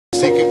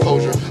seek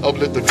composure.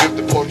 Uplift the drip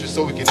the portrait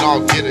so we can all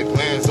get a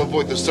glance.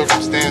 Avoid the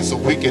circumstance so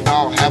we can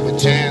all have a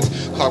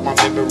chance. Clock my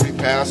memory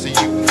pass so you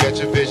can catch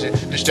a vision.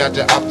 Distract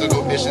the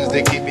obstacle missions,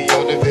 they keep me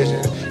on the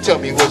vision. Tell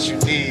me what you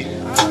need,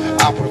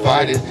 I'll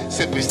provide it.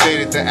 Simply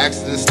stated, the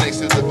axis of the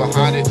snakes is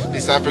behind it.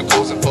 Decipher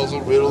codes and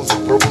puzzle riddles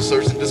and verbal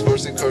searching,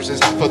 dispersing curses.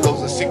 For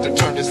those that seek to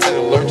turn this into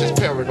allergies,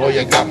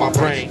 paranoia got my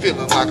brain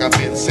feeling like I'm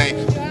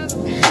insane.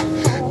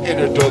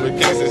 Inner dollar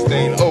can't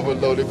sustain,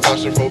 overloaded,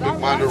 claustrophobic,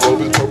 mind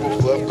aerobic,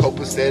 purple fluff,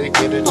 copacetic,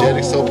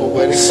 energetic, so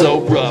poetic,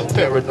 so rough.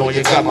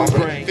 Paranoia got my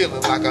brain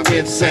feeling like I'm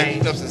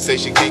insane. Enough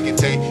sensation can't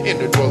contain,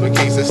 inner dollar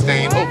can't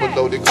sustain,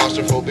 overloaded,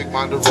 claustrophobic,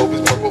 mind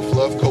aerobic, purple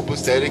fluff,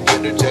 copacetic,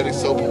 energetic,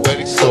 so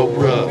poetic, so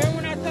rough.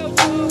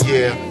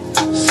 Yeah,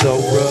 so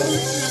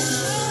rough.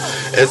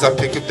 As I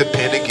pick up the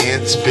pen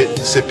again, spitting,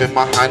 sipping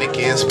my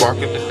Heineken,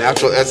 sparking the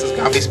natural essence,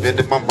 got me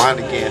spending my mind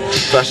again.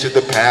 Flash to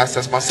the past,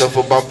 ask myself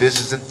about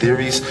visions and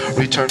theories.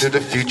 Return to the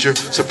future,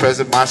 so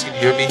present minds can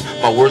hear me.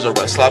 My words are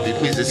right sloppy,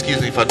 please excuse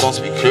me if I don't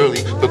speak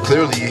clearly. But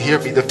clearly you hear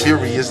me, the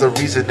fury is the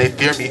reason they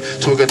fear me.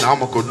 Too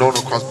economical, known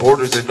across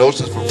borders and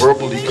oceans. For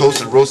verbally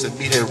coasting, roasting,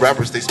 meathead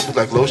rappers, they smooth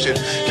like lotion.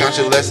 Count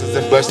your lessons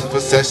and blessings for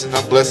session.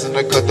 I'm blessing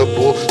to cut the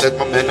bull, let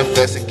my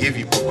manifest and give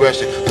you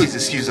progression. Please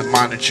excuse the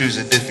mind of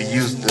choosing if you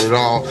using it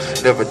all.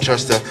 Never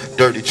trust a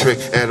dirty trick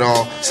at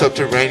all.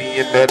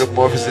 Subterranean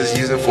metamorphosis,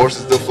 using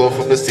forces to flow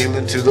from the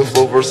ceiling to the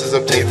floor, verses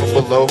obtained from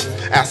below.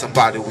 Ask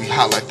somebody, we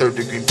hot like third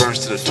degree burns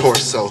to the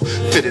torso.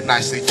 Fitted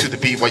nicely to the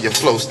beat while your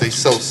flow stays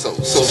so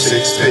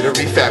sick.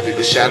 Spittery,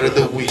 fabulous, shatter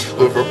the weak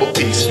with verbal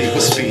peace. Speak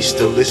with speech,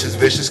 delicious,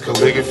 vicious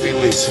calligraphy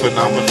leaks.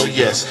 Phenomenal,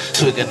 yes,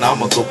 to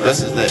economical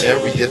blesses the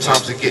area.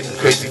 Times are getting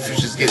crazy,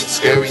 futures getting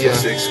scarier.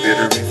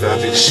 Spittery,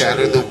 fabulous,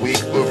 shatter the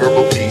weak with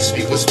verbal peace.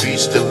 Speak with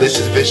speech,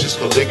 delicious, vicious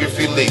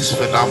calligraphy leaks.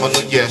 Phenomenal,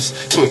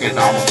 yes, to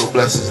economical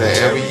blesses the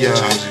area.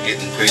 Times are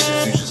getting crazy,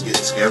 futures getting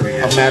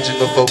scarier. Imagine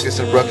the focus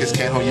and ruckus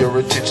can't hold your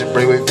attention.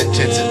 Brainwave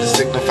intention to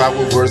signify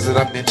with words that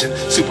I mentioned.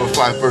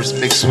 Superfly verse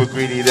mixed with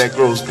greedy that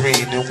grows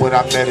green. And when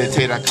I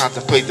meditate, I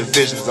contemplate the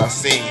visions I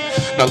seen.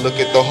 Now look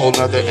at the whole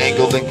nother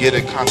angle and get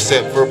a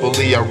concept.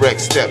 Verbally I wreck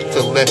steps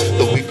to let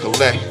the weak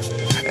collect.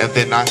 And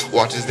then I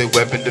watch as they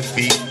weapon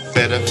defeat.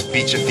 Better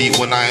beat your feet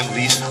when I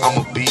unleash.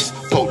 I'm a beast,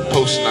 potent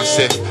potion, I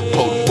said.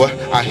 Potent what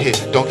I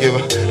hit, don't give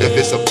a. If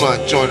it's a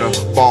blunt joiner,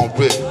 bomb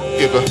rip,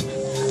 give a.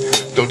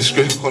 Don't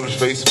discriminate on his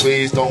face,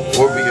 please. Don't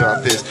worry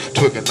about this.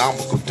 Too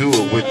economical, do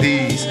it with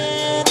ease.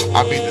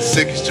 I'll be the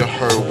sickest you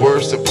heard.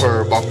 Words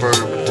superb, I'll verb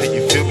until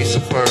you feel me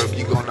superb.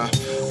 You gonna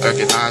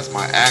organize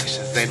my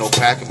actions. Ain't no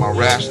packing my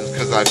rations,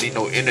 cause I need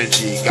no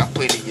energy. Got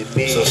plenty in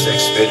me. So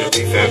sex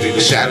spittery,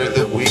 fabulous, shatter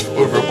the weak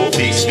with verbal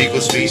peace. Speak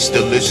with speech,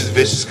 delicious,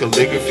 vicious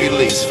calligraphy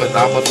leaks.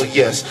 Phenomenal,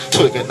 yes,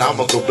 to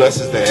economical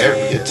blesses the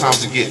area.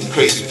 Times are getting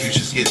crazy,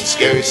 futures getting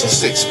scary. So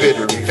sex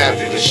spittery,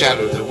 fabulous,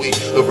 shatter the weak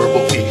with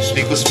verbal peace.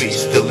 Speak with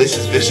speech,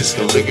 delicious, vicious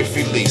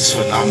calligraphy leaks.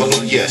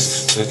 Phenomenal,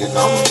 yes, to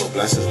economical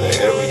blesses the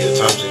area.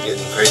 Times are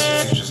getting crazy,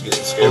 futures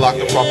getting scary. Unlock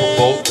the proper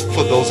bolt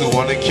for those who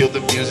wanna kill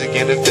the music.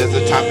 And if there's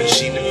a time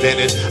machine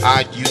invented,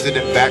 I'd use it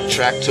and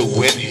backtrack to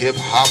when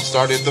hip-hop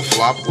started to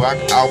flop. Whack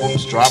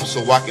albums drop so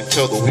I can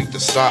tell the weak to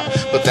stop.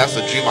 But that's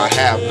a dream I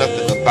have,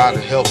 nothing about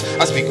to help.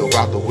 I speak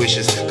about the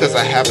wishes, cause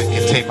I haven't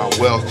contained my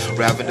wealth.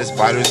 Ravenous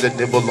biters that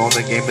nibble on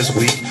the game is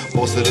weak.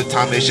 Most of the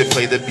time they should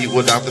play the beat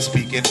without the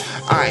speaking.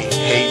 I ain't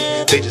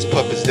hate, they just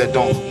puppets that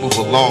don't move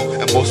along.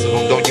 And most of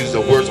them don't use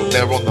their words when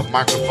they're on the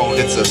microphone.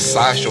 It's a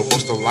sideshow,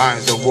 most of the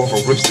lines that war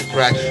for rips to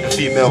crack. And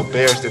female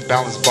bears that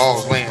balance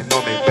balls laying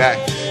on their back.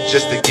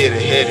 Just to get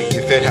ahead and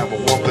get fed, have a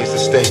one place to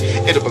stay.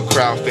 End up a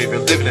crowd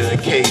favorite, living in a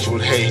cage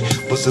with hay.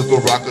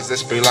 Bazooka rockers that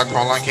spray like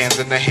crawling cans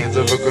in the hands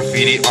of a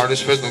graffiti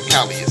artist. Fresno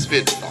Cali is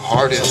spit the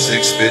hardest.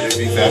 Six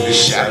spittery,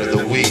 fabulous, shatter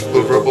the weak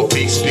with verbal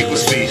beats. Speak with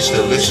speech,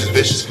 delicious,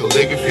 vicious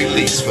calligraphy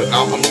leaks.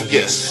 Phenomenal,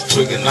 yes,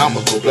 to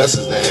economical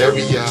blesses the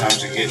area.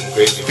 Times are getting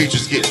crazy,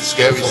 features getting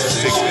scary.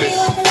 Six spit.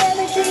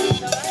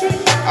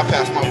 I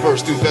pass my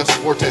verse through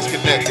vessel vortex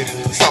connected.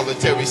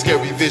 Solitary,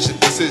 scary vision,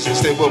 decisions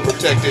stay well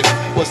protected.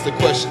 What's the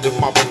question if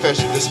my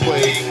profession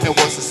displayed? And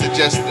what's the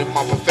suggestion if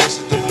my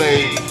profession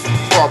delayed?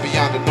 Far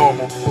beyond the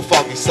normal, with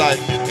foggy sight.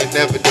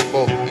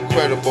 Inevitable,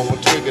 incredible, when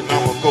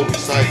trigonomical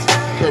recites.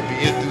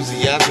 Kirby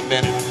enthusiasm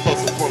and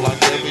hustle for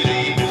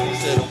longevity.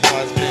 Said a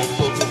wise man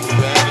floats over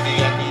gravity.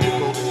 I need a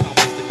golden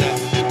compass that got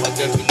me to my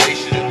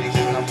destination. At least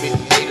I'm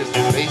making haters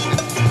and facing.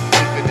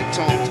 Infinite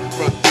tones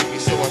run through me,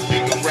 so I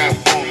speak a rap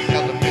form.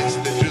 Elements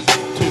that drizzle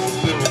to the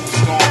lyrical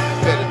storm.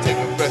 Better take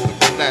a breath and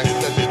relax.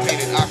 Let the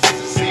painted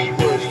oxygen see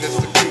words. That's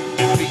the creep,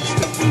 beats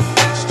to move,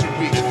 reach to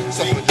reach.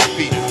 Suffer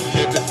defeat,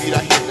 their defeat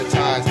I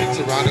hypnotize.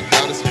 Surround a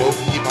cloud of smoke,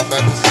 keep my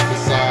back to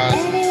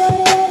supersize.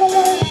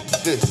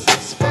 This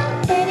is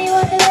fun.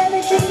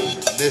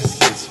 This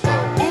is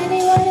fun.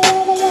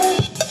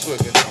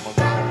 Twigging,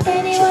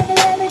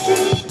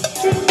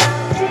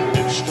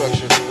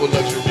 structure with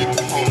luxury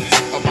components.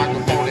 A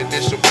microphone and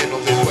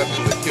instrumentals as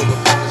weapons that kill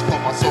opponents. Call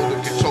my soul to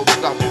control the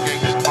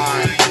doppelganger's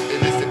mind.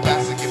 Illicit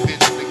basic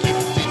invention to keep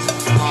the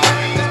decent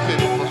line. It's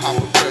pitiful how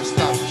progress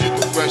stops true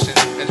progression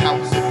and how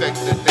it's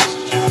affecting the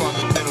nation's true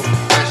fundamental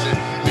progression.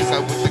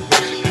 Reside with the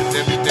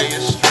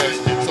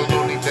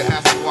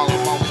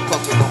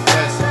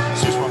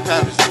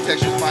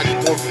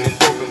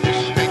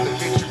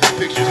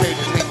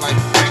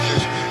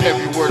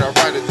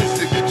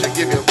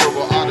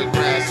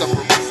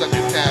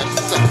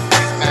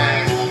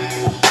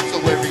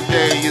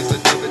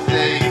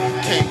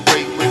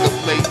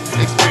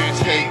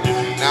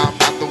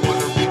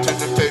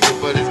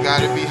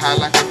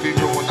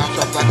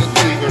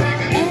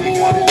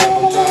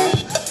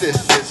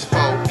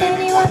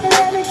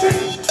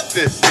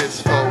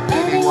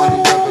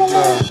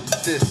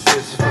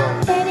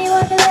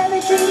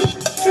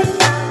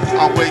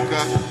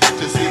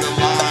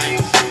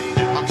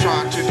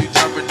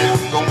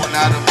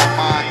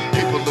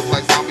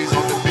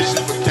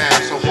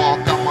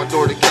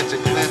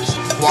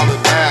swallow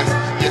mask.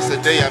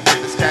 Yesterday I met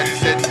this cat, he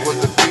said he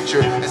was the future,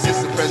 and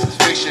since the present's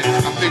fiction,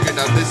 I'm figuring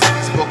out this.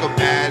 He spoke of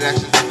mad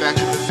actions and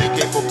factions that's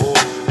incapable.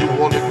 New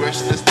world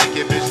aggression, let's think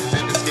visions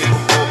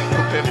inescapable.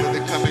 Prepare for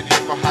the coming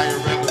here for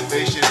higher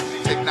elevation.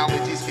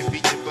 Technology's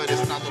convenient, but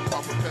it's not the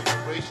proper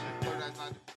preparation.